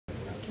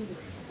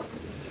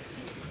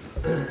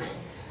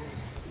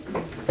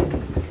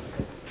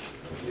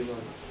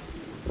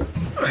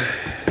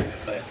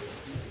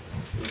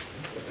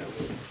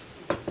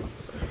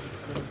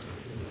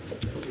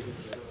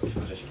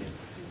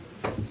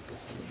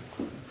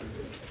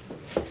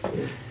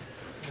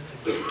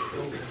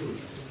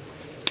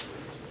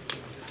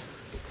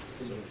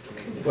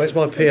Where's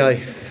my PA?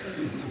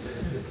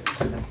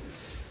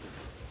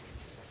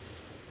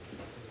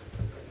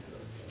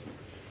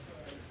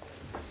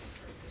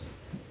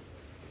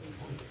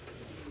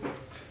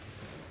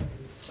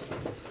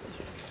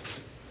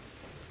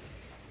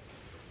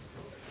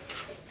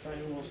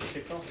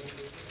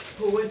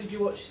 Paul, where did you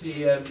watch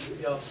the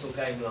Arsenal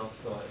game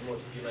last night, and what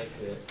did you make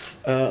of it?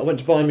 I went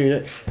to Bayern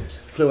Munich,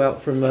 flew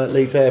out from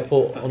Leeds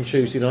Airport on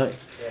Tuesday night.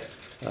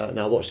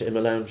 Now I watched it in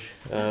my lounge.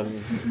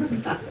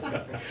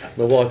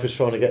 My wife was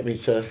trying to get me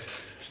to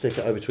stick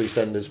it over to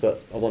EastEnders,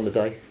 but I won the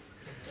day.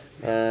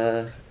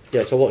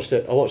 Yeah, so I watched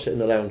it. I watched it in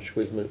the lounge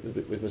with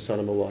my son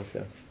and my wife.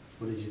 Yeah.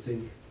 What did you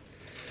think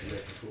of their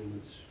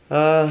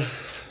performance?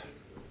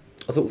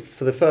 I thought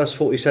for the first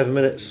 47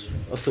 minutes,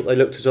 I thought they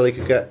looked as though they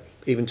could get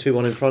even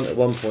 2-1 in front at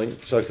one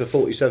point. So for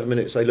 47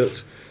 minutes, they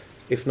looked,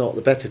 if not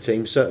the better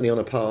team, certainly on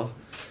a par.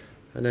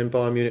 And then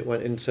Bayern Munich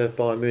went into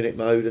Bayern Munich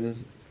mode,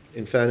 and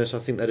in fairness, I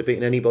think they'd have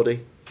beaten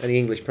anybody, any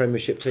English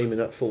Premiership team in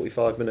that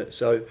 45 minutes.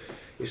 So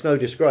it's no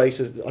disgrace.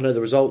 I know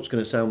the result's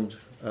going to sound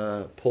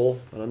poor,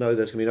 and I know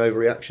there's going to be an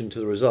overreaction to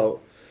the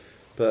result.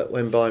 But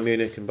when Bayern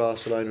Munich and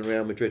Barcelona and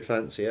Real Madrid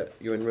fancy it,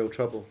 you're in real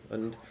trouble.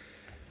 And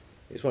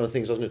it's one of the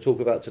things I was going to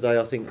talk about today.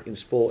 I think in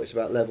sport it's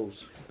about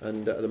levels,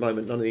 and at the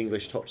moment none of the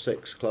English top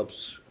 6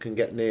 clubs can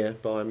get near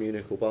Bayern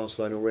Munich or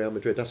Barcelona or Real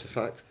Madrid. That's a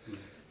fact,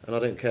 and I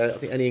don't care. I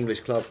think any English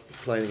club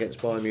playing against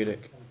Bayern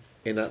Munich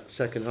in that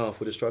second half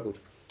would have struggled.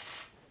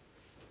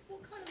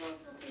 What kind of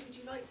Arsenal team would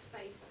you like to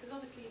face? Because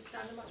obviously you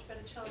stand a much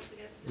better chance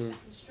against the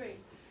second string,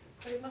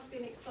 but it must be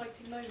an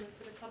exciting moment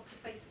for the club to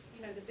face,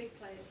 you know, the big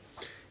players.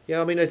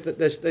 Yeah, I mean,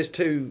 there's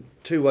two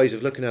ways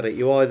of looking at it.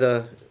 You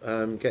either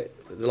get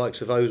the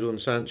likes of Ozil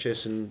and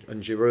Sanchez and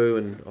Giroud,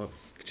 and I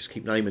just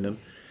keep naming them,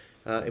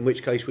 in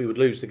which case we would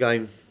lose the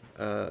game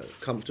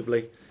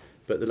comfortably,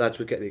 but the lads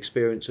would get the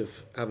experience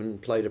of having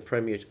played a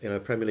Premier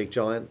League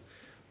giant.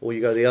 Or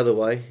you go the other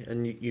way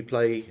and you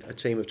play a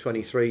team of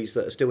 23s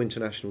that are still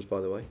internationals,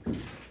 by the way,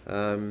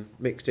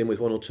 mixed in with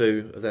 1 or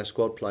 2 of their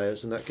squad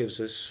players, and that gives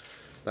us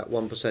that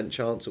 1%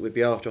 chance that we'd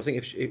be after. I think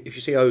if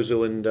you see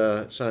Ozil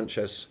and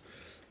Sanchez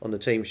on the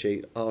team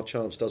sheet, our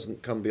chance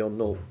doesn't come beyond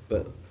 0.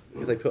 But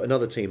if they put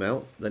another team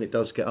out, then it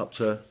does get up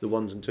to the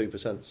 1s and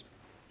 2%.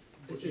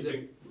 What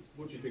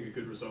do you think a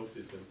good result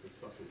is then for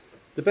Sutton?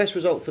 The best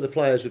result for the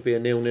players would be a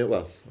 0-0.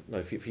 Well,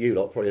 no, for you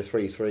lot, probably a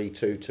 3-3,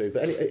 2-2.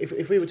 But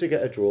if we were to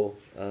get a draw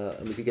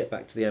and we could get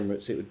back to the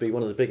Emirates, it would be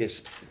one of the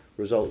biggest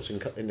results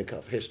in the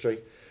Cup history.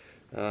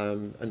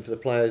 And for the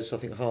players, I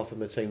think half of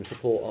the team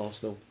support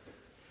Arsenal.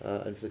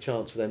 And for the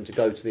chance for them to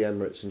go to the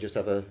Emirates and just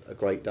have a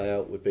great day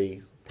out would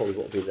be probably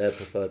what would be their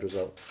preferred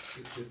result.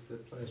 Did the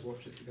players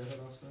watch it together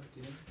last night, do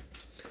you know?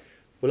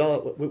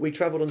 Well, we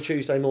travelled on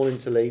Tuesday morning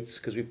to Leeds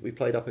because we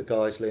played up at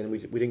Guiseley, and we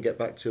didn't get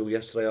back till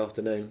yesterday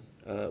afternoon.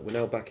 We're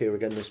now back here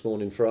again this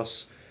morning. For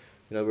us,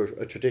 you know, we're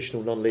a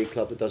traditional non-league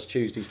club that does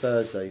Tuesdays,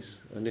 Thursdays,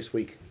 and this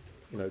week,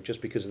 you know,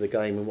 just because of the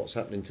game and what's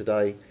happening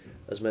today,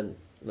 has meant,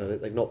 you know,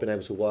 they've not been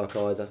able to work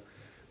either.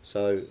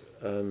 So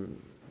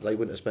they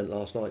wouldn't have spent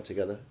last night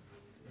together.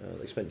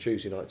 They spent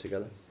Tuesday night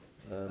together.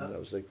 That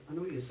was the. I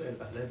know what you're saying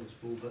about levels,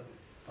 Paul, but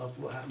after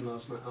what happened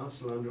last night,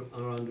 Arsenal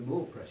are under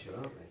more pressure,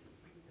 aren't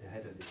they,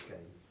 ahead of this game?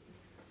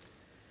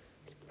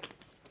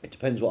 It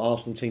depends what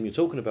Arsenal team you're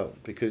talking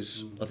about,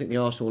 because I think the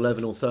Arsenal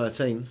 11 or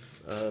 13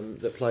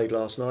 that played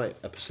last night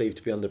are perceived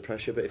to be under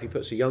pressure. But if he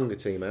puts a younger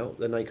team out,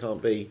 then they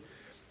can't be,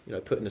 you know,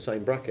 put in the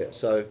same bracket.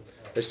 So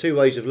there's 2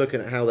 ways of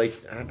looking at how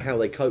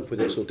they cope with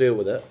this or deal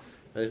with it.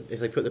 And if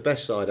they put the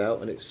best side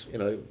out and it's, you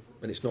know,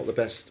 and it's not the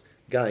best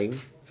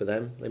game for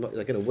them, they're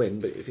going to win.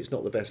 But if it's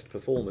not the best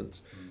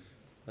performance,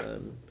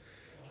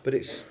 but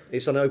it's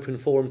an open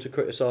forum to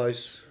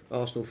criticise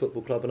Arsenal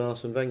Football Club and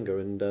Arsene Wenger.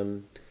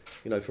 And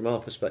you know, from our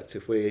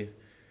perspective, we're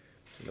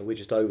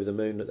just over the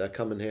moon that they're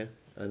coming here.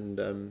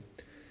 And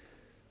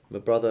my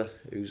brother,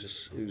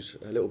 who's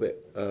a little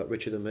bit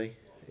richer than me,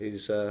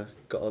 he's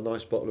got a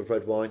nice bottle of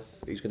red wine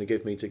he's going to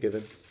give me to give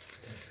him.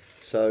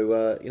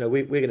 So you know,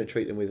 we're going to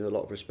treat them with a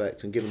lot of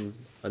respect and give them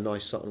a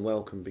nice Sutton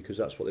welcome, because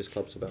that's what this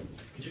club's about.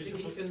 Do you think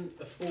he can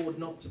afford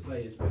not to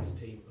play his best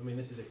team? I mean,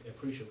 this is a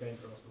crucial game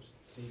for Arsenal's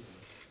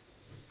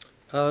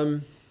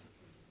season.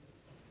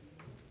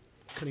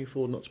 Can he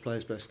afford not to play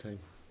his best team?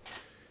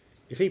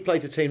 If he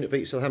played a team that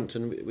beat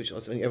Southampton, which I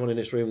think everyone in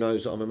this room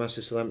knows that I'm a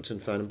massive Southampton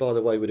fan, and by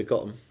the way, we'd have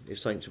got them if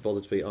Saints had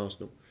bothered to beat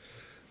Arsenal.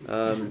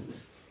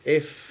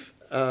 If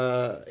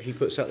he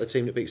puts out the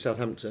team that beat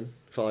Southampton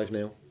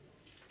 5-0,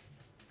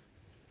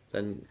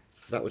 then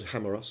that would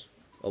hammer us,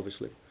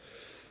 obviously.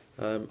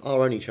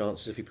 Our only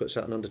chance is if he puts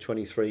out an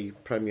under-23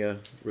 Premier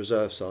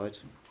reserve side,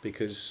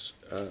 because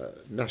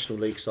National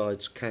League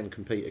sides can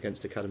compete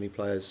against academy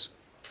players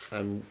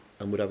and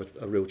would have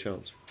a real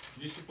chance.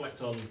 Could you just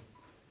reflect on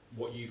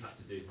what you've had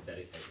to do to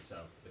dedicate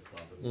yourself to the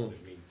club and what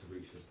it means to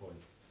reach this point?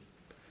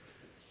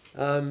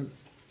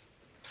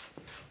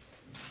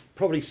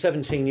 Probably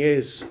 17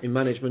 years in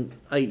management,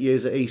 8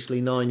 years at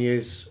Eastleigh, 9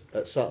 years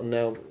at Sutton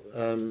now.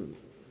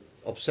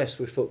 Obsessed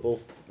with football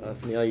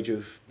from the age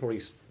of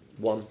probably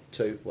 1,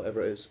 2,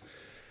 whatever it is.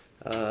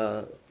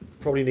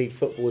 Probably need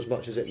football as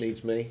much as it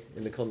needs me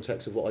in the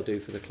context of what I do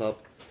for the club.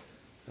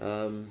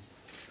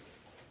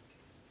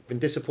 Been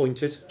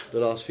disappointed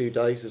the last few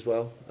days as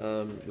well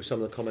with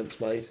some of the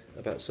comments made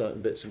about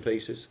certain bits and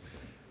pieces.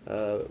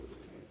 The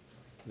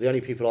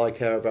only people I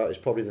care about is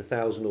probably the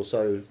 1,000 or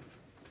so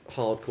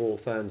hardcore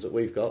fans that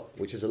we've got,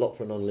 which is a lot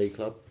for a non-league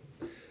club.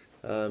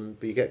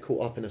 But you get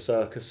caught up in a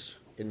circus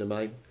in the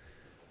main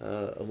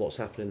and what's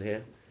happening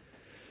here,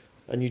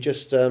 and you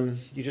just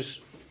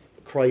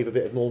crave a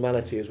bit of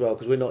normality as well,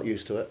 because we're not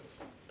used to it.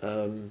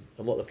 And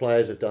what the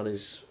players have done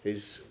is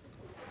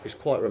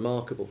quite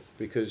remarkable,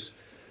 because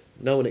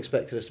no one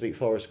expected us to beat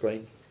Forest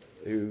Green,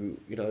 who,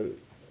 you know,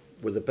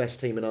 were the best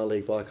team in our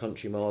league by a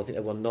country mile. I think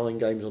they won 9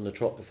 games on the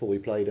trot before we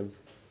played them.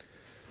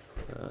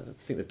 I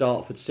think the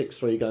Dartford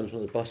 6-3 game was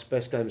one of the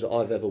best games that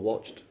I've ever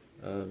watched.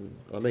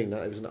 I mean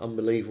that, it was an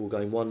unbelievable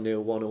game,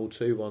 1-0,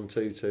 1-1, 2-1,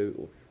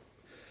 2-2.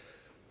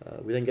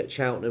 We then get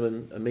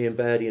Cheltenham, and me and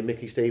Bairdy and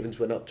Mickey Stevens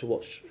went up to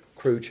watch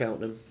Crewe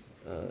Cheltenham.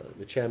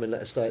 The chairman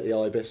let us stay at the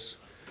Ibis,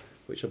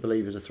 which I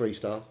believe is a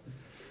 3-star.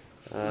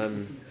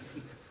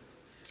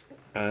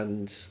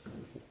 And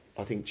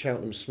I think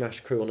Cheltenham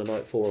smashed Crewe on the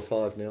night 4 or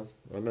 5-0.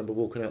 I remember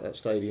walking out that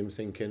stadium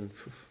thinking,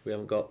 we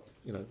haven't got,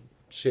 you know,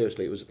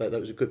 seriously, that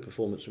was a good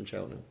performance from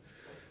Cheltenham.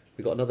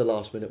 We got another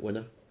last-minute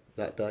winner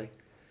that day.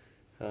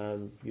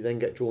 You then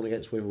get drawn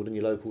against Wimbledon,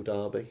 your local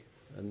derby,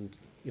 and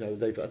you know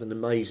they've had an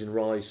amazing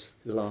rise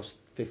the last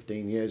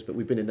 15 years, but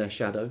we've been in their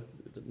shadow,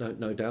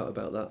 no doubt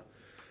about that.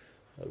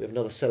 We have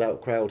another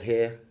sellout crowd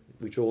here.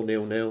 We draw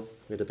 0-0.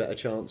 We had a better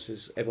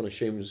chances. Everyone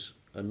assumes,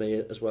 and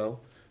me as well,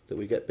 that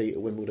we get beat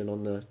at Wimbledon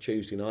on the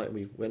Tuesday night, and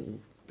we went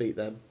and beat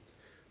them.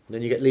 And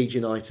then you get Leeds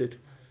United,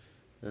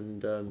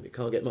 and it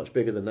can't get much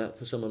bigger than that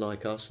for someone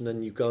like us. And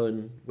then you go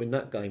and win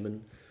that game,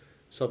 and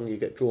suddenly you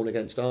get drawn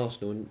against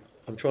Arsenal. And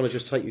I'm trying to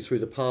just take you through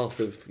the path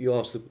of, you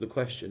asked the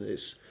question.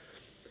 It's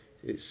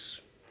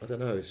I don't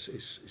know.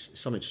 It's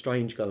something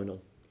strange going on.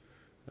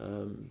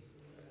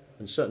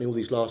 And certainly all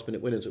these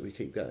last-minute winners that we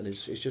keep getting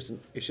it's just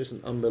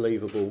an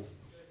unbelievable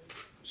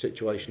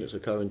situation that's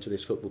occurring to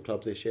this football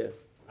club this year.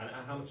 And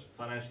how much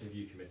financially have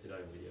you committed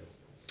over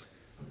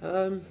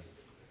the years?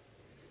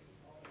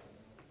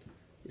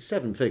 It's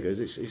 7 figures.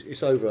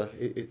 It's over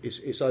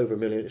 $1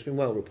 million. It's been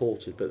well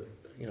reported, but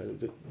you know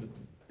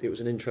it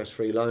was an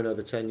interest-free loan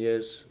over 10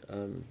 years.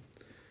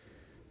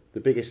 The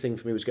biggest thing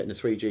for me was getting a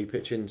 3G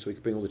pitch in, so we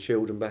could bring all the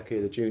children back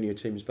here, the junior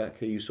teams back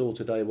here. You saw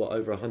today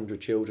over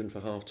 100 children for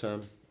half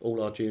term,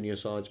 all our junior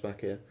sides back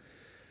here.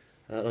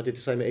 And I did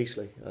the same at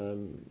Eastleigh.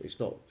 It's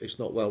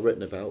not well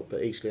written about,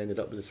 but Eastleigh ended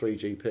up with a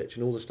 3G pitch,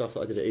 and all the stuff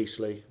that I did at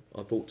Eastleigh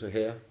I brought to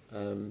here.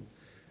 And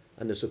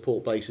the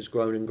support base has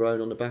grown and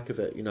grown on the back of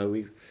it. You know,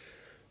 I think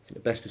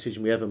the best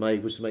decision we ever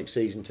made was to make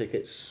season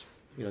tickets,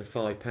 you know,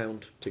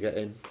 £5 to get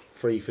in,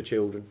 free for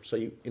children. So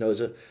you know,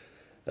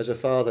 as a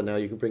father now,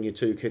 you can bring your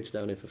 2 kids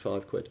down here for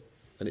 £5,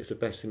 and it's the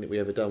best thing that we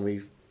ever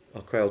done.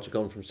 Our crowds have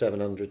gone from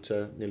 700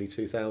 to nearly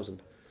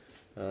 2,000,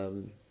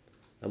 and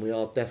we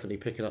are definitely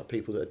picking up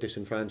people that are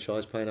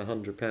disenfranchised, paying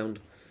 £100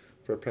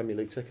 for a Premier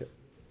League ticket.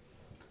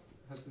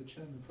 Has the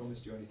chairman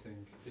promised you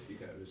anything if you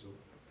get a result?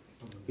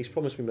 He's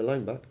promised me my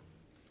loan back.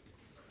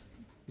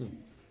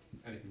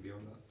 Anything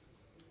beyond that?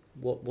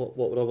 What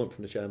would I want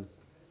from the chairman?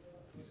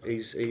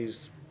 He's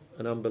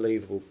an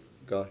unbelievable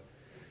guy,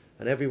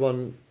 and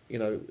everyone, you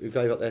know, who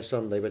gave up their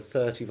Sunday. We had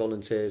 30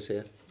 volunteers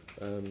here.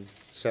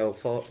 Sell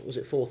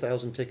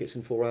 4,000 tickets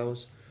in 4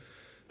 hours.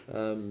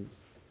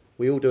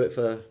 We all do it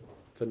for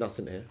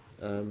nothing here.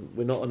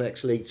 We're not an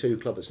ex-League 2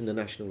 club that's in the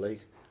National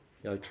League.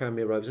 You know,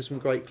 Tranmere Rovers, there's some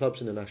great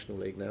clubs in the National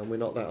League now, and we're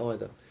not that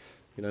either.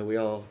 You know, we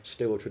are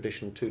still a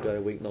traditional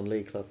 2-day-a-week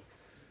non-league club.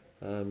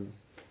 You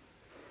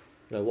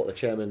know, what the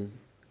chairman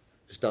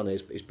has done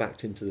is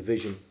backed into the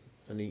vision,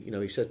 and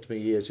he said to me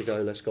years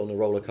ago, let's go on a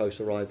roller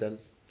coaster ride then.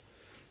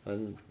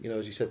 And you know,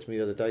 as he said to me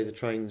the other day, the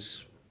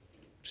train's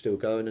still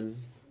going, and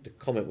the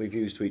comment we've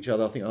used to each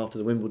other, I think after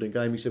the Wimbledon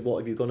game, he said, what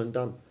have you gone and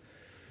done?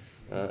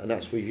 And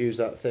we've used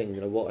that thing, you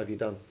know, what have you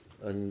done?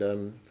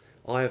 And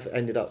I have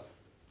ended up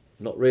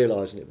not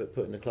realising it, but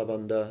putting the club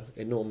under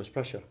enormous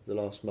pressure the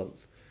last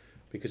month,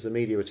 because the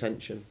media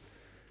attention,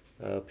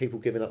 people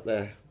giving up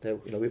their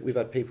you know, we've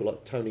had people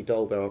like Tony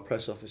Dolbear, our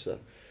press officer,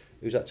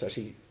 who's had to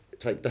actually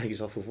take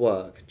days off of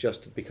work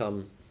just to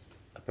become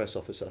a press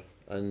officer.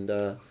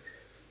 And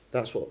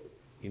that's what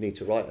you need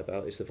to write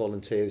about, is the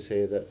volunteers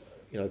here that,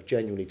 you know, have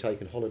genuinely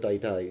taken holiday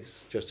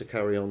days just to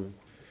carry on,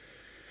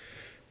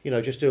 you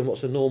know, just doing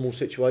what's a normal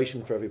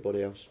situation for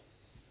everybody else.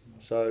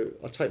 So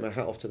I take my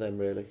hat off to them,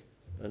 really.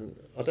 And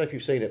I don't know if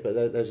you've seen it, but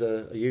there's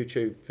a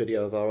YouTube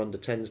video of our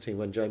under-10s team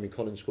when Jamie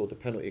Collins scored the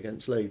penalty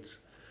against Leeds.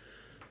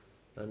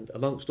 And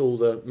amongst all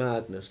the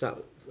madness, that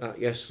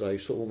yesterday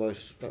sort of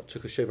almost that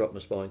took a shiver up my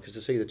spine, because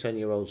to see the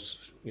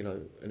 10-year-olds, you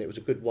know, and it was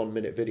a good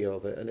 1-minute video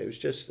of it, and it was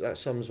just, that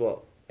sums what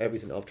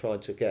everything I've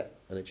tried to get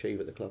and achieve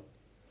at the club.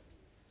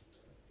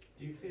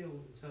 Do you feel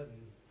certain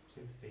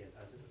sympathy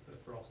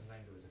for Arsene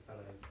Wenger as a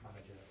fellow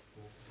manager,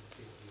 or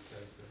do you see what he's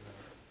going through at the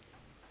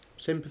moment?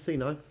 Sympathy,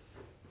 no.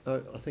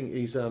 No, I think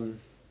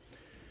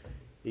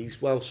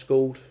he's well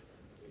schooled.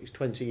 He's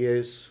 20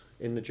 years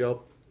in the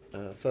job.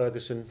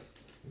 Ferguson,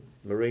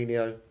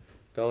 Mourinho,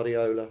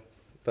 Guardiola,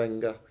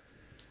 Wenger.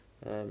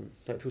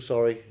 Don't feel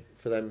sorry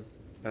for them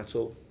at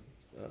all,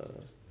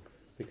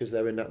 because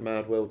they're in that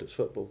mad world that's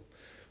football.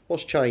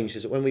 What's changed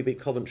is that when we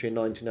beat Coventry in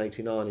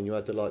 1989, and you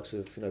had the likes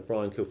of, you know,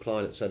 Brian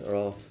Kilcline at centre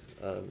half,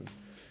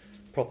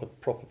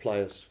 proper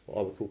players,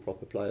 what I would call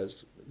proper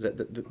players.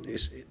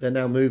 They're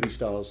now movie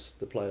stars,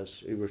 the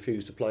players who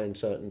refuse to play in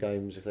certain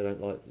games if they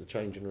don't like the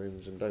changing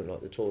rooms and don't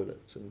like the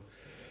toilets, and,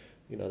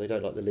 you know, they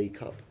don't like the League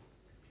Cup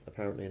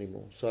apparently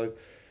anymore. So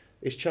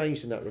it's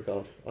changed in that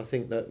regard. I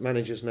think that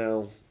managers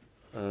now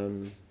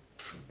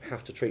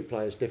have to treat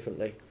players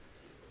differently.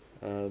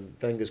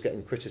 Wenger's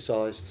getting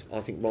criticised, I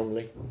think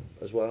wrongly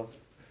as well,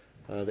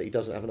 that he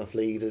doesn't have enough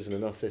leaders and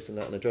enough this and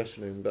that in the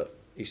dressing room, but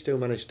he still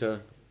managed to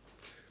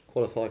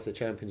qualify for the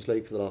Champions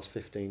League for the last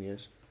 15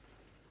 years.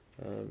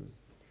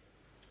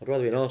 I'd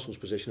rather be in Arsenal's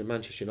position than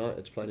Manchester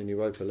United's playing in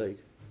Europa League.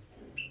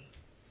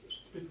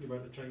 Speaking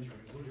about the changing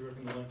rooms, what do you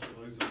reckon the likes of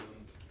Ozil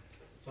and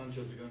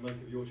Sanchez are going to make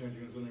of your changing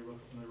rooms when they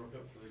rock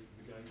up for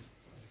the game?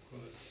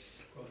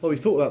 Quite Well, we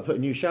thought about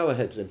putting new shower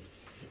heads in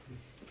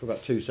for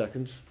about 2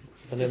 seconds,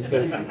 and then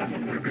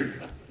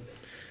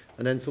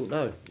thought,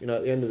 no. You know,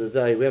 at the end of the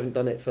day, we haven't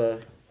done it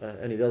for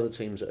any of the other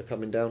teams that are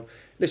coming down.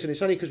 Listen,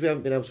 it's only because we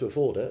haven't been able to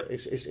afford it.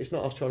 It's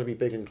not us trying to be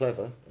big and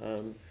clever.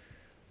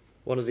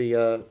 One of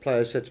the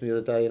players said to me the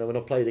other day, you know, when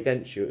I played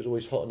against you, it was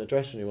always hot in the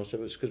dressing room. I said,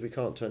 well, it's because we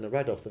can't turn the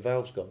rad off, the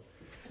valve's gone.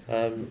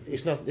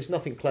 It's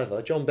nothing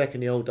clever. John Beck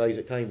in the old days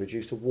at Cambridge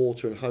used to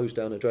water and hose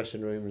down the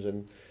dressing rooms,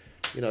 and,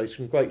 you know,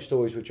 some great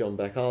stories with John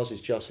Beck. Ours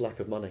is just lack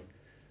of money.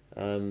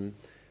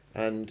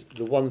 And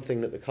the one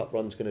thing that the cup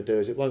run's going to do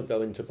is it won't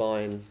go into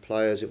buying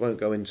players, it won't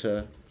go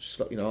into,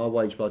 you know, our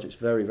wage budget's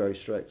very, very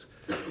strict.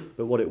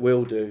 But what it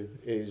will do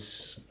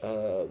is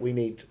we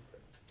need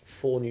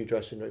 4 new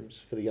dressing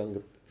rooms for the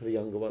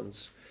younger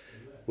ones.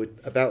 We're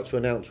about to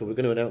announce, or we're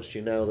going to announce to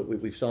you now, that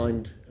we've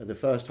signed the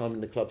first time in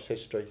the club's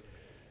history.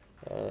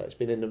 It's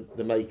been in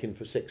the making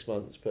for 6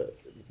 months, but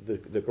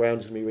the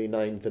ground's going to be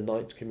renamed the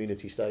Knights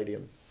Community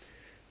Stadium.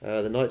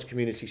 The Knights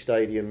Community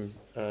Stadium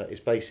is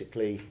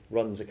basically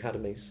runs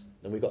academies,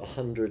 and we've got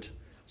 100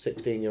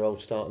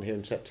 16-year-olds starting here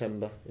in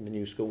September in the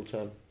new school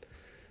term.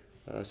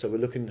 So we're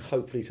looking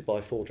hopefully to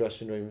buy 4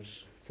 dressing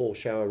rooms, 4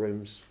 shower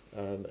rooms,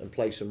 and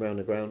place them around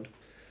the ground.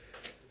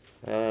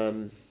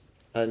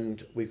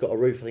 And we've got a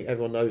roof. I think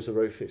everyone knows the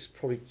roof. It's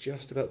probably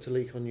just about to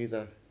leak on you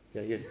there.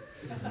 Yeah, you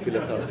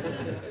look up.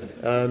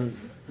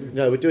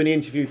 No, we're doing the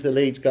interview for the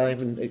Leeds game,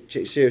 and it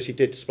seriously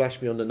did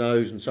splash me on the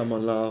nose, and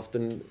someone laughed,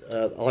 and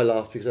I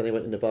laughed because then they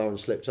went in the bar and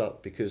slipped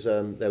up because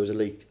there was a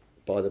leak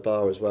by the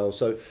bar as well.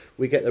 So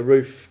we get the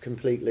roof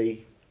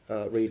completely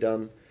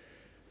redone.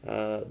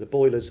 The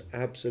boiler's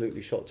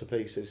absolutely shot to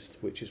pieces,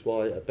 which is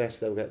why at best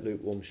they'll get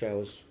lukewarm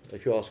showers.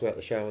 If you ask about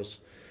the showers,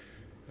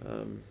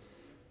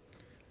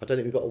 I don't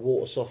think we've got a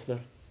water softener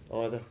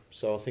either,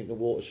 so I think the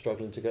water's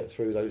struggling to get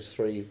through those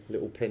 3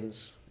 little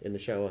pins in the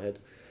shower head.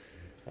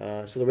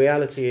 So the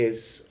reality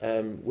is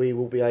we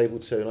will be able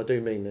to, and I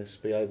do mean this,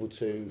 be able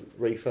to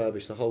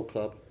refurbish the whole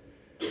club.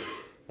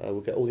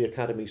 We'll get all the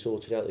academy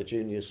sorted out, the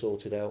juniors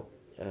sorted out.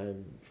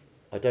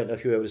 I don't know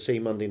if you were able to see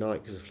Monday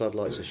night because the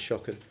floodlights are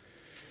shocking.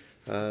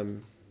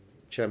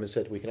 Chairman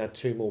said we can add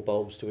 2 more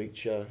bulbs to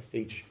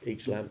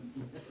each lamp,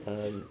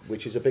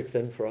 which is a big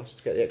thing for us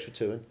to get the extra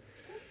 2 in.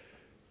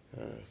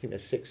 I think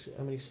there's 6.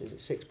 How many is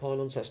it? 6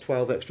 pylons. That's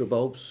 12 extra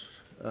bulbs.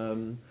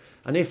 And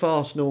if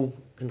Arsenal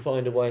can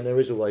find a way, and there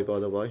is a way, by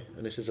the way,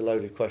 and this is a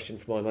loaded question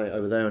for my mate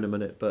over there in a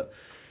minute, but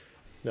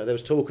you know, there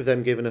was talk of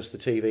them giving us the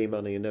TV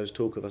money, and there was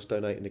talk of us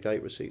donating the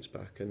gate receipts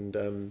back, and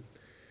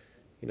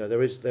you know,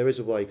 there is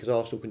a way, because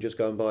Arsenal can just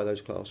go and buy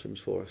those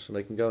classrooms for us, and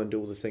they can go and do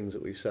all the things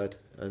that we've said,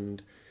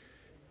 and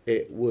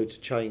it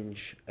would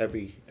change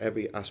every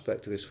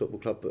aspect of this football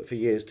club, but for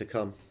years to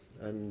come.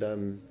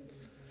 And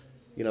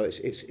you know,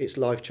 it's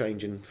life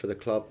changing for the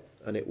club,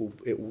 and it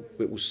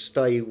will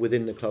stay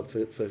within the club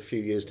for a few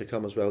years to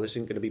come as well. This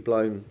isn't going to be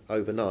blown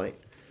overnight,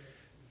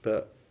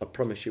 but I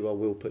promise you I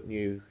will put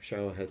new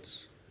shower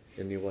heads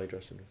in the away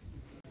dressing room.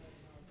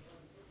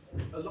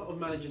 A lot of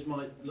managers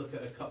might look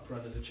at a cup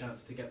run as a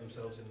chance to get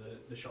themselves in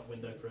the shop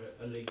window for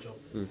a league job.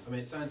 I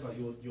mean, it sounds like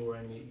your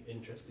only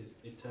interest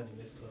is turning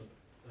this club,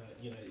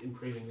 you know,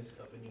 improving this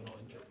club, and you're not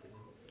interested in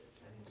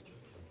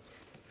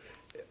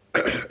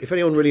If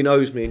anyone really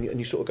knows me, and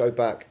you sort of go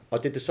back, I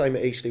did the same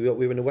at Eastleigh.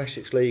 We were in the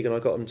Wessex League, and I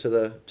got them to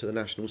the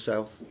National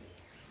South.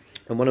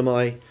 And one of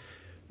my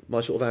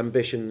sort of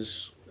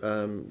ambitions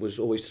was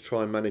always to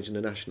try and manage in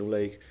the National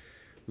League.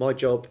 My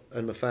job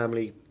and my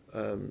family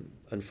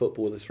and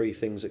football are the 3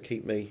 things that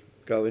keep me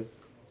going.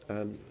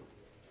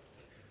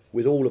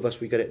 with all of us,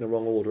 we get it in the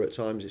wrong order at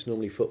times. It's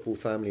normally football,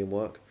 family and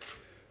work.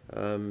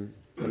 And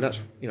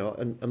that's, you know,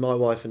 and my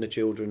wife and the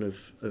children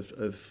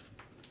have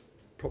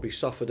probably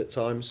suffered at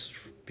times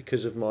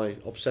because of my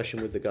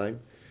obsession with the game.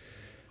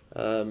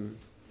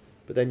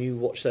 But then you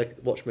watch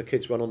my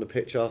kids run on the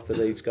pitch after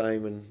the Leeds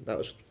game, and that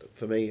was,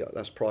 for me,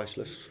 that's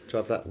priceless, to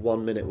have that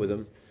 1 minute with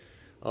them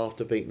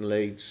after beating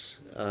Leeds.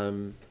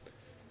 And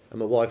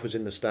my wife was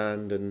in the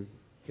stand, and,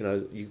 you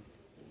know,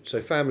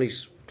 so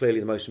family's clearly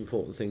the most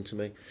important thing to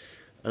me.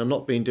 And I'm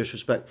not being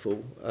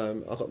disrespectful.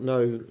 I've got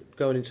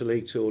going into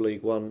League 2 or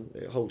League 1,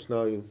 it holds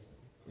no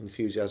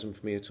enthusiasm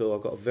for me at all.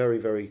 I've got a very,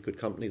 very good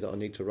company that I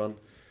need to run.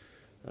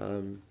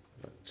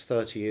 It's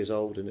 30 years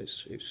old, and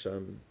it's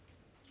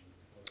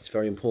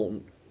very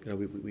important. You know,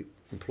 we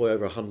employ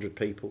over 100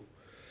 people.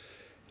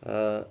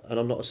 And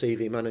I'm not a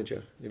CV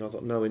manager. You know, I've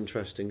got no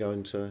interest in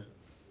going to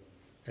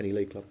any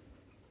league club.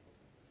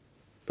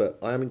 But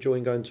I am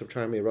enjoying going to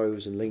Tranmere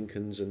Rovers and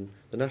Lincoln's, and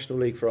the National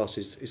League for us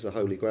is the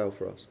holy grail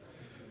for us.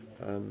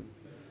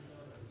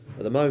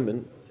 At the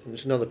moment, and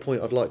it's another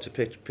point I'd like to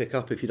pick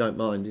up, if you don't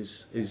mind,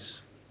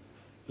 is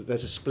that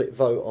there's a split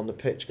vote on the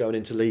pitch going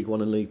into League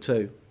 1 and League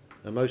 2.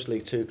 And most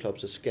League 2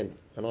 clubs are skint,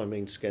 and I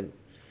mean skint.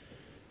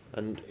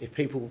 And if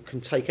people can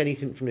take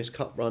anything from this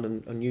cup run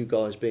and you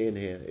guys being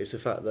here, it's the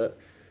fact that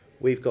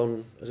we've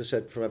gone, as I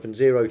said, from having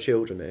 0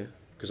 children here,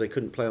 because they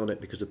couldn't play on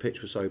it because the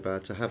pitch was so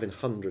bad, to having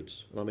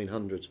hundreds, and I mean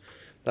hundreds.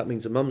 That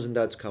means the mums and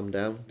dads come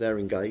down, they're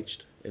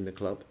engaged in the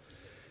club.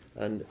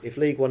 And if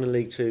League 1 and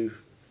League 2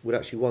 would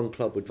actually, one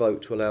club would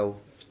vote to allow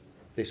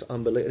this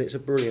unbelievable, and it's a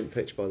brilliant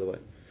pitch, by the way.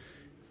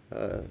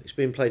 It's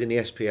been played in the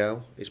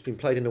SPL, it's been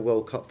played in the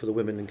World Cup for the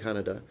women in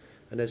Canada,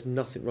 and there's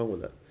nothing wrong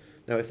with it.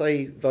 Now, if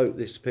they vote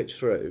this pitch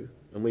through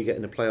and we get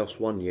in the playoffs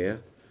one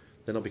year,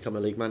 then I'll become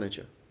a league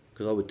manager,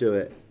 because I would do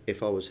it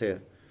if I was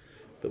here.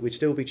 But we'd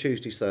still be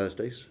Tuesdays,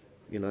 Thursdays.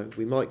 You know,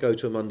 we might go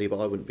to a Monday, but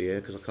I wouldn't be here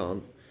because I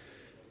can't.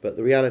 But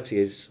the reality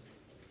is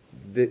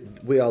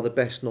that we are the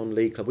best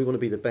non-league club. We want to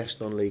be the best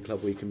non-league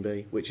club we can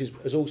be, which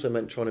has also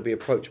meant trying to be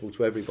approachable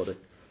to everybody.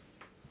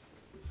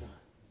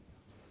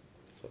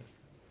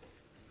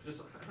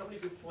 Just how many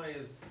good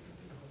players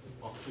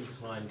are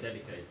full-time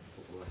dedicated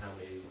to football, and how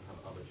many have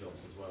other jobs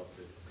as well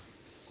to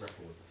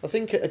grapple with? I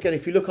think, again,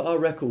 if you look at our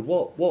record,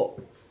 what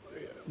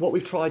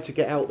we've tried to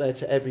get out there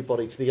to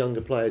everybody, to the younger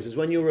players, is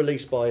when you're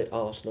released by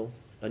Arsenal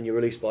and you're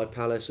released by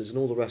Palaces and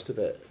all the rest of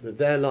it, that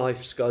their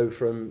lives go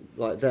from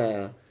like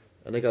there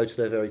and they go to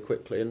there very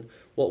quickly. And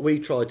what we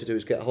tried to do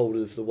is get hold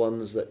of the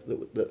ones that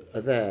are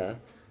there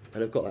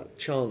and have got that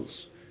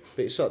chance.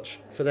 But it's such,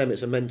 for them,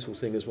 it's a mental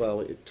thing as well.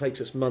 It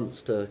takes us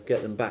months to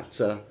get them back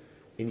to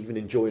even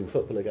enjoying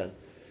football again.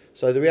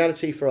 So the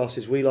reality for us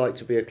is we like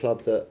to be a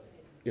club that,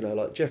 you know,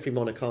 like Jeffrey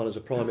Monacana is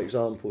a prime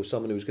example of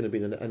someone who was going to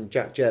be and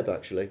Jack Jebb,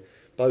 actually,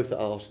 both at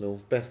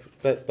Arsenal. Both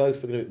were going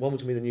to be, one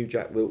was going to be the new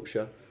Jack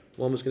Wiltshire,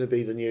 one was going to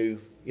be the new,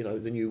 you know,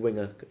 the new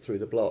winger through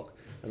the block,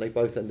 and they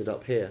both ended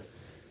up here.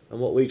 And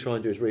what we try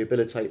and do is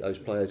rehabilitate those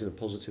players in a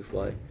positive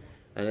way.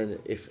 And then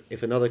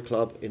if another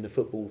club in the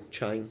football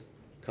chain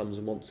comes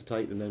and wants to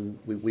take them, then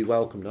we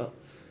welcome that.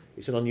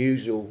 It's an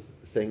unusual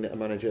thing that a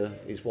manager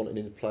is wanting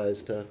his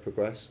players to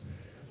progress,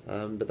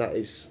 but that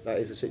is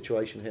the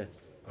situation here.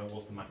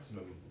 What's the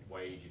maximum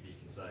wage, if you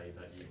can say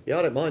that you... Yeah,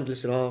 I don't mind.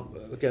 Listen,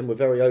 again, we're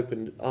very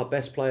open. Our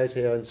best players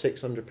here earn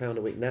 £600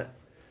 a week net,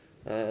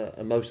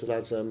 and most of the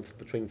lads earn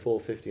between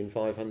 £450 and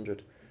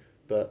 £500.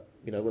 But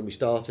you know, when we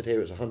started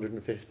here, it was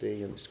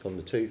 £150, and it's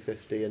gone to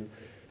 £250, and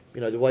you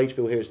know, the wage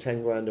bill here is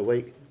 £10 a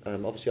week.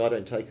 Obviously, I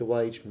don't take a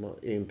wage.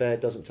 Ian Baird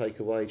doesn't take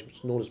a wage,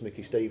 nor does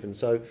Mickey Stevens.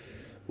 So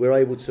we're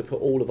able to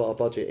put all of our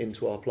budget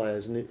into our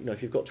players. And you know,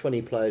 if you've got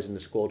 20 players in the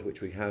squad,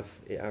 which we have,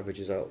 it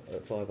averages out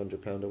at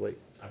 £500 a week.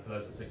 And for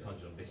those at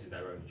 600, this is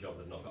their own job.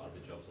 They've not got other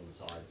jobs on the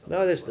side. So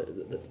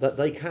No,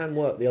 they can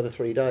work the other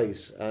 3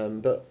 days,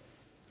 but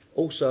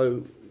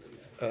also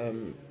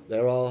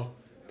there are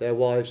their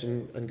wives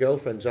and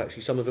girlfriends.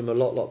 Actually, some of them are a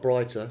lot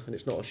brighter, and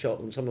it's not a shock,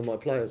 than some of my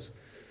players.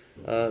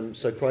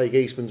 So Craig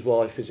Eastman's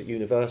wife is at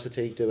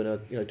university doing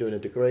a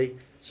degree,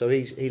 so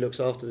he looks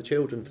after the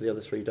children for the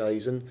other 3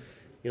 days. And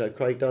you know,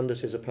 Craig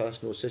Dundas is a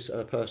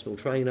personal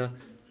trainer,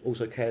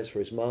 also cares for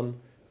his mum.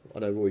 I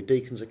know Roy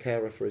Deacon's a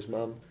carer for his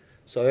mum.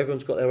 So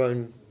everyone's got their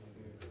own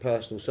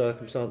personal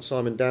circumstance.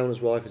 Simon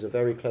Downer's wife is a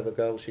very clever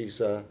girl. She's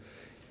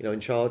in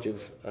charge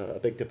of a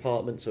big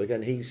department. So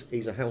again,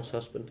 he's a house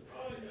husband,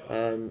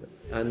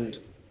 and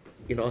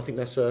you know, I think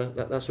that's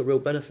a real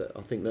benefit.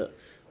 I think that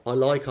I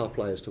like our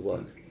players to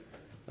work.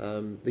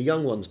 The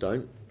young ones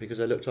don't, because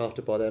they're looked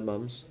after by their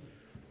mums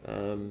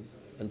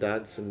and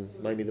dads, and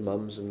mainly the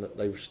mums, and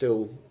they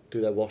still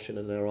do their washing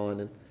and their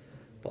ironing.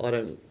 But I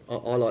don't.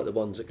 I like the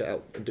ones that get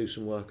out and do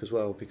some work as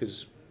well,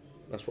 because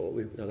that's what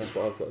that's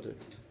what I've got to do.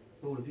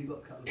 Paul, have you got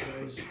a couple of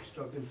players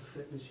struggling for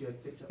fitness? You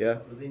had picked up Yeah. a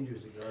couple of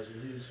injuries of guys,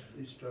 and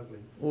who's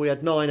struggling? Well, we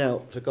had 9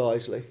 out for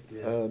Guiseley.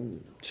 Yeah.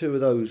 2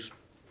 of those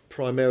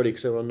primarily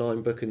because they were on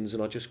 9 bookings,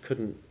 and I just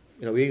couldn't.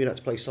 You know, we even had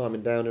to play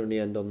Simon Downer in the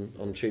end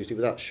on Tuesday.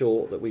 But that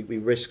short that we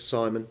risked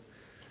Simon.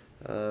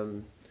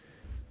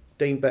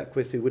 Dean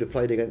Beckwith, who would have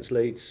played against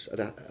Leeds,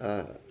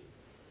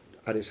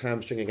 had his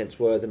hamstring against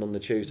Worthing on the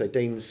Tuesday.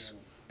 Dean's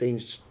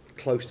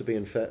close to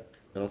being fit,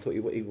 and I thought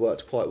he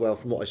worked quite well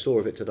from what I saw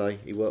of it today.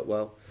 He worked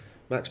well.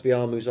 Max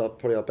Biamu's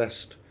probably our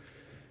best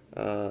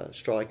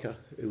striker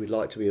who would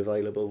like to be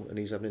available, and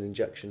he's having an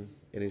injection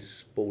in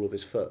his ball of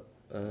his foot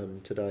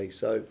today.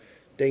 So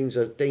Dean's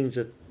a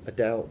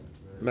doubt.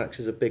 Max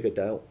is a bigger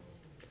doubt.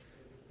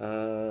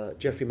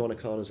 Jeffrey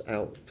Monacana's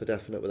out for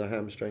definite with a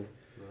hamstring.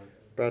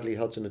 Right. Bradley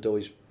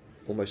Hudson-Odoi's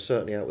almost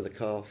certainly out with a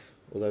calf,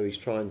 although he's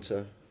trying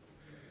to.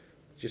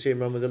 Did you see him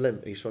run with a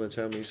limp? He's trying to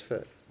tell me he's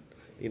fit.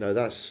 You know,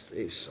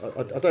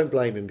 I don't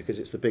blame him because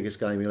it's the biggest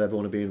game he'll ever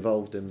want to be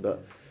involved in.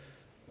 But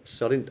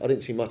so I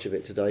didn't see much of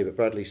it today. But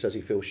Bradley says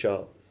he feels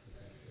sharp.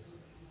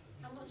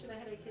 How much of a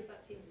headache is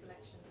that team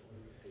selection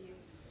for you?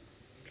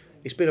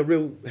 It's been a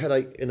real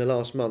headache in the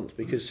last month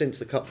because since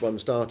the cup run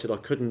started, I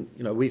couldn't.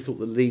 You know, we thought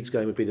the Leeds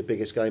game would be the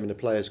biggest game in the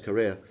player's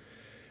career.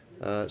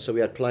 So we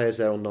had players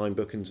there on 9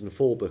 bookings and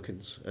 4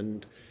 bookings,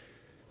 and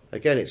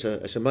again, it's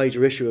a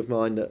major issue of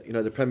mine that, you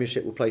know, the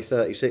Premiership will play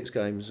 36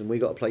 games and we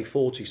got to play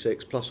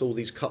 46 plus all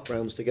these cup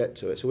rounds to get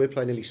to it. So we're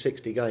playing nearly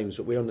 60 games,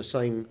 but we get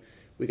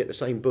the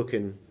same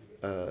booking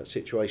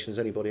situation as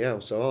anybody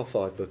else. So our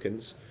 5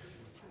 bookings,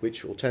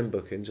 or 10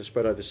 bookings, are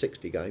spread over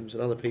 60 games,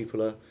 and other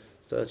people are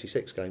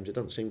 36 games. It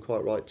doesn't seem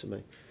quite right to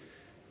me.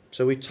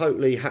 So we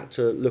totally had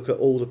to look at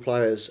all the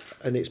players,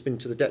 and it's been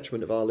to the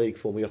detriment of our league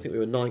for me. I think we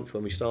were 9th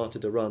when we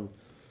started the run.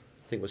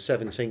 I think we're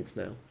 17th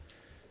now.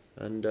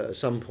 And at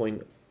some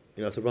point,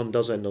 you know, if the run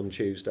does end on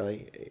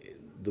Tuesday,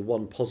 the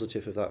one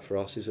positive of that for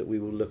us is that we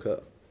will look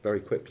at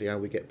very quickly how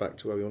we get back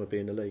to where we want to be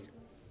in the league.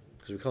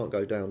 Because we can't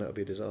go down, that would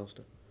be a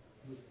disaster.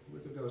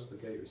 With regards to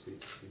the gate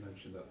receipts, you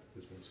mentioned that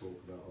there's been talk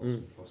about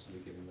Arsenal possibly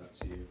giving that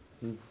to you.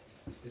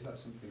 Is that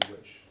something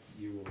which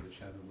you or the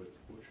chairman would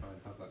try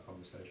and have that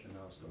conversation and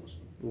ask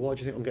Arsenal? Why do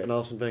you think I'm getting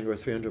Arsene Wenger a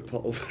 300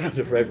 pound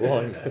of red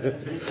wine?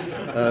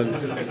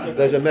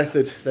 There's a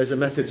method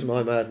to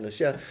my madness.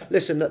 Yeah,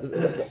 listen.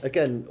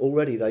 Again,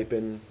 already they've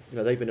been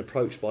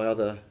approached by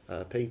other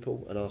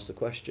people and asked the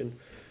question.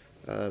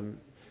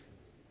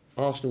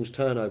 Arsenal's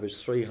turnover is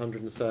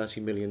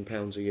 £330 million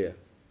a year.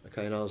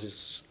 Okay, and ours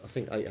is, I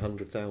think,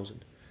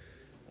 800,000.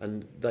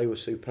 And they were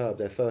superb.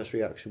 Their first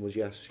reaction was,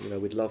 yes, you know,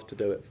 we'd love to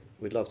do it.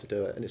 We'd love to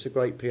do it. And it's a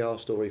great PR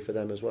story for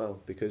them as well,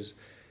 because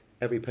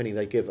every penny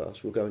they give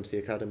us will go into the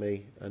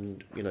academy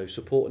and, you know,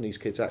 supporting these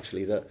kids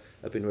actually that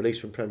have been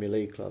released from Premier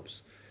League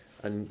clubs.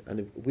 And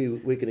we're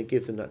going to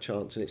give them that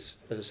chance. And it's,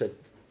 as I said,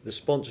 the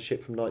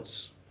sponsorship from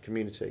Knights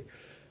community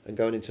and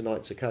going into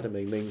Knights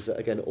Academy means that,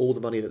 again, all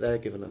the money that they're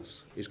giving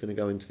us is going to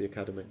go into the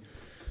academy.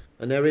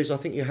 And I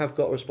think you have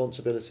got a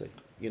responsibility.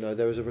 You know,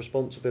 there is a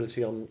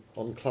responsibility on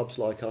clubs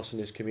like us in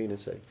this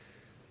community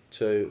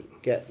to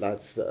get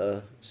lads that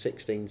are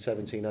 16,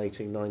 17,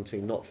 18,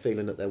 19 not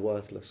feeling that they're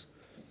worthless.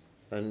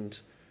 And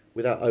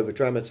without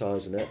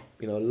over-dramatising it,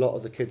 you know, a lot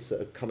of the kids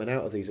that are coming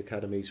out of these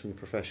academies from the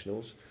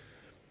professionals,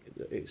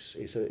 it's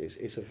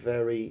a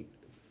very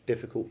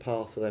difficult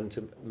path for them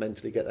to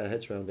mentally get their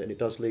heads around it, and it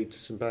does lead to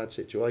some bad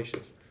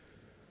situations.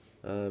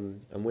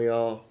 And we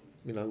are,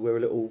 you know, we're a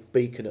little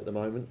beacon at the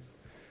moment,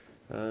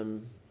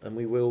 and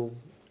we will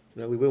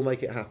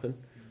make it happen.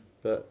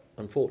 But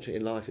unfortunately,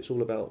 in life, it's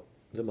all about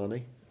the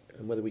money,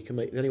 and whether we can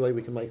make. The only way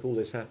we can make all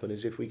this happen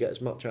is if we get as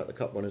much out of the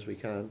cup run as we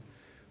can.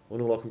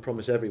 And all I can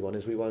promise everyone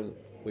is we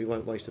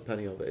won't waste a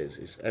penny of it.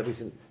 It's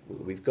everything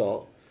we've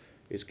got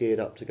is geared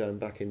up to going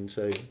back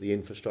into the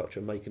infrastructure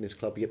and making this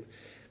club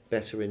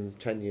better in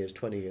 10 years,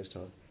 20 years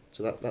time.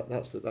 So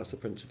that's the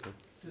principle.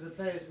 Do the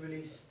players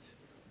released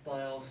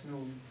by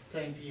Arsenal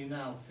playing for you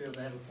now feel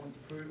they have a point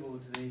to prove, or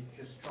do they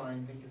just try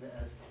and think of it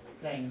as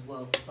playing as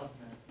well for Sutton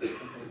as they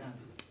can?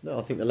 No,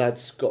 I think the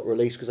lads got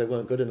released because they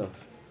weren't good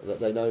enough. That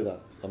they know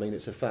that. I mean,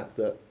 it's a fact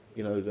that,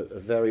 you know, that a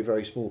very,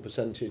 very small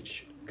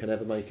percentage can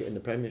ever make it in the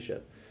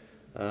Premiership.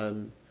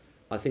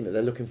 I think that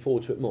they're looking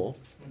forward to it more.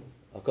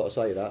 I've got to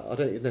say that. I don't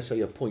think it's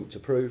necessarily a point to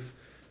prove,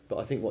 but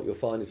I think what you'll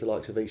find is the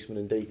likes of Eastman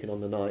and Deacon on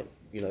the night,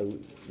 you know,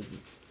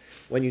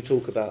 when you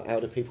talk about how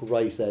do people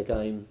raise their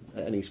game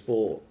at any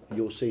sport,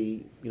 you'll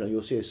see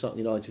a Sutton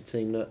United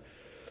team that,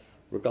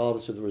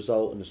 regardless of the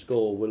result and the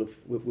score,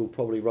 will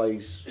probably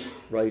raise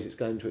its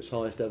game to its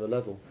highest ever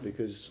level,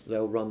 because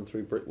they'll run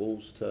through brick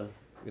walls to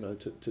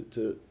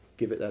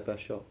give it their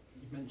best shot.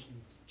 You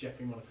mentioned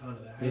Jeffrey Monacana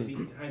there.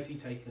 How's he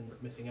taken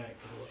missing out?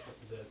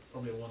 Because this is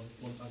probably a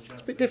one-time chance.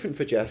 It's a bit different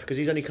for Jeff because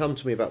he's only come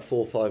to me about 4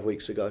 or 5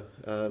 weeks ago.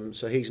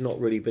 So he's not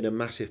really been a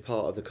massive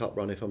part of the cup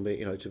run. If I'm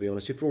being, to be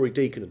honest, if Rory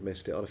Deacon had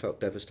missed it, I'd have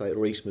felt devastated,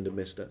 or Eastman had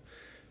missed it,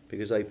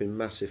 because they've been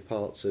massive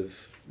parts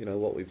of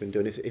what we've been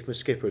doing. If my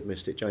skipper had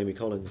missed it, Jamie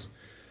Collins.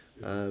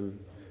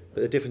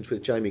 But the difference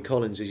with Jamie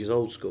Collins is he's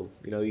old school.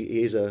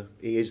 He is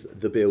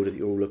the builder that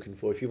you're all looking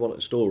for. If you want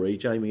a story,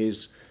 Jamie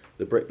is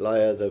the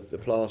bricklayer, the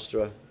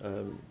plasterer,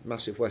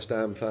 massive West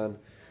Ham fan.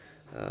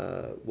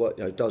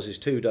 Does his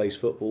 2 days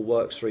football,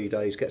 works 3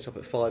 days, gets up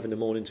at 5 in the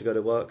morning to go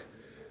to work,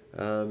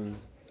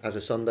 has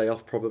a Sunday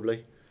off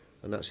probably,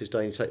 and that's his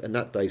day. And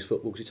that day's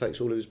football because he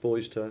takes all of his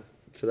boys to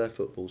their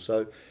football.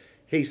 So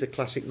he's the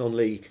classic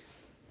non-league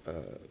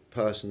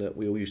person that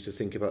we all used to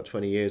think about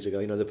 20 years ago,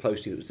 you know, the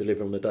postie that was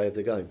delivered on the day of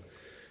the game.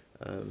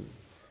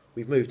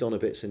 We've moved on a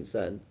bit since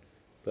then,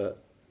 but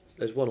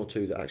there's one or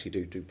two that actually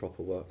do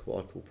proper work, what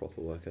I call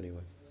proper work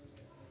anyway.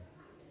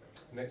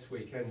 Next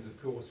weekend's,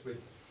 of course, with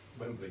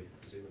Wembley,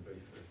 presumably,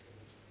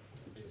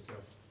 for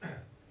yourself.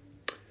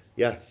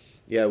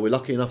 Yeah, we're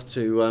lucky enough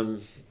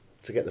to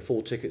get the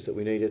 4 tickets that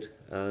we needed.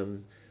 I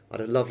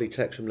had a lovely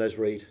text from Les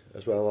Reed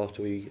as well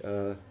after we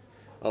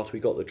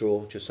got the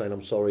draw, just saying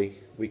I'm sorry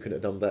we couldn't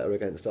have done better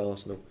against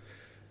Arsenal.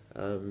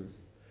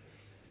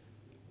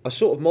 I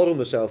sort of modelled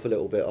myself a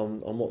little bit on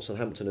what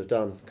Southampton have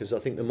done, because I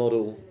think the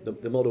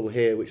model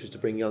here, which was to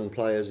bring young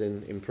players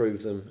in,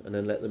 improve them, and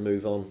then let them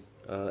move on,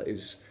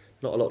 is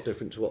not a lot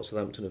different to what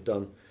Southampton have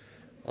done.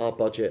 Our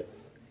budget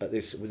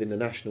within the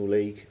National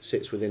League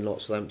sits within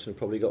what Southampton have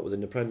probably got within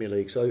the Premier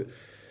League. So,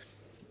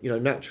 you know,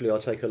 naturally I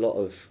take a lot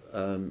of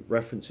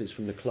references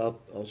from the club.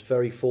 I was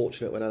very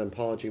fortunate when Alan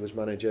Pardew was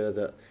manager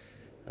that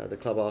the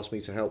club asked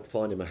me to help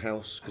find him a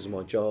house because of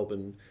my job,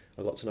 and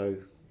I got to know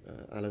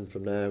Alan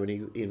from there, and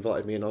he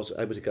invited me, and I was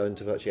able to go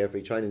into virtually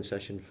every training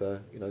session for,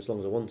 you know, as long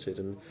as I wanted,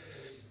 and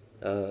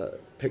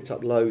picked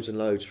up loads and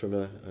loads from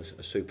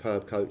a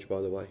superb coach,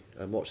 by the way,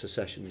 and watched the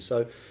sessions.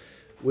 So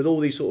with all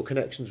these sort of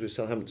connections with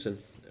Southampton,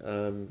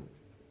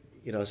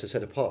 you know, as I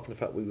said, apart from the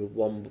fact we were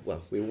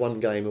one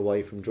game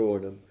away from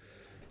drawing them,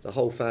 the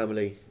whole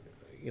family,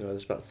 you know,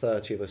 there's about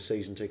 30 of us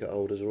season ticket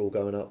holders, are all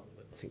going up,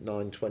 I think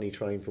 9:20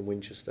 train from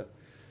Winchester,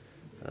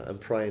 and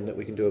praying that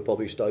we can do a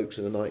Bobby Stokes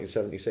in the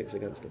 1976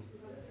 against them.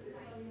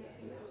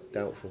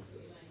 Doubtful.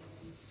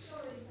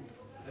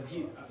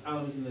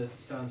 Alan was in the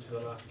stands for the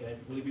last game.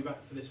 Will he be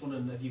back for this one?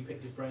 And have you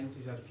picked his brains?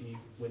 He's had a few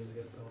wins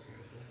against Arsenal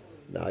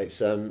before. No,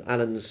 it's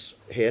Alan's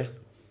here.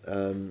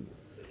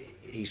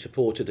 He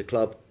supported the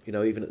club, you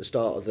know, even at the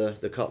start of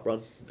the cup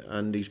run,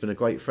 and he's been a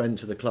great friend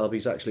to the club.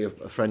 He's actually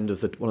a friend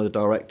of one of the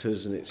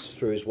directors, and it's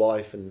through his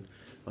wife and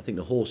I think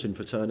the horsing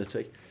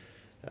fraternity.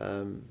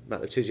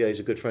 Matt Letizia is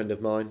a good friend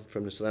of mine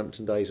from the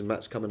Southampton days, and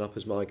Matt's coming up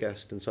as my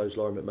guest, and so is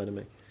Laurie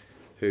McMenemy,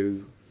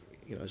 who,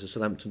 you know, as a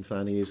Southampton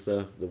fan, he is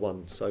the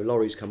one. So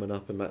Laurie's coming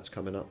up and Matt's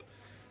coming up,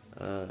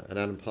 and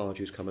Alan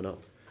Pardew's coming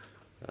up.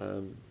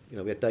 You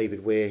know, we had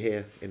David Weir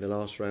here in the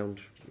last round.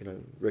 You know,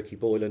 Ricky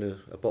Boylan,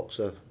 a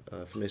boxer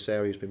from this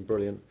area, has been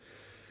brilliant.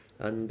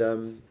 And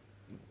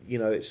you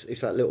know,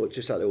 it's that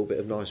little bit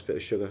of nice bit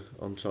of sugar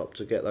on top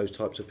to get those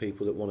types of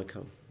people that want to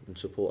come and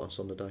support us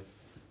on the day.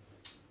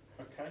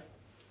 Okay.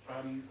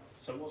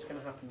 So what's going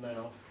to happen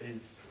now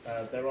is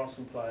there are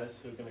some players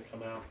who are going to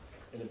come out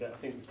in a bit. I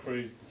think the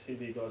crew, the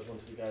TV guys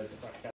wanted to go back out.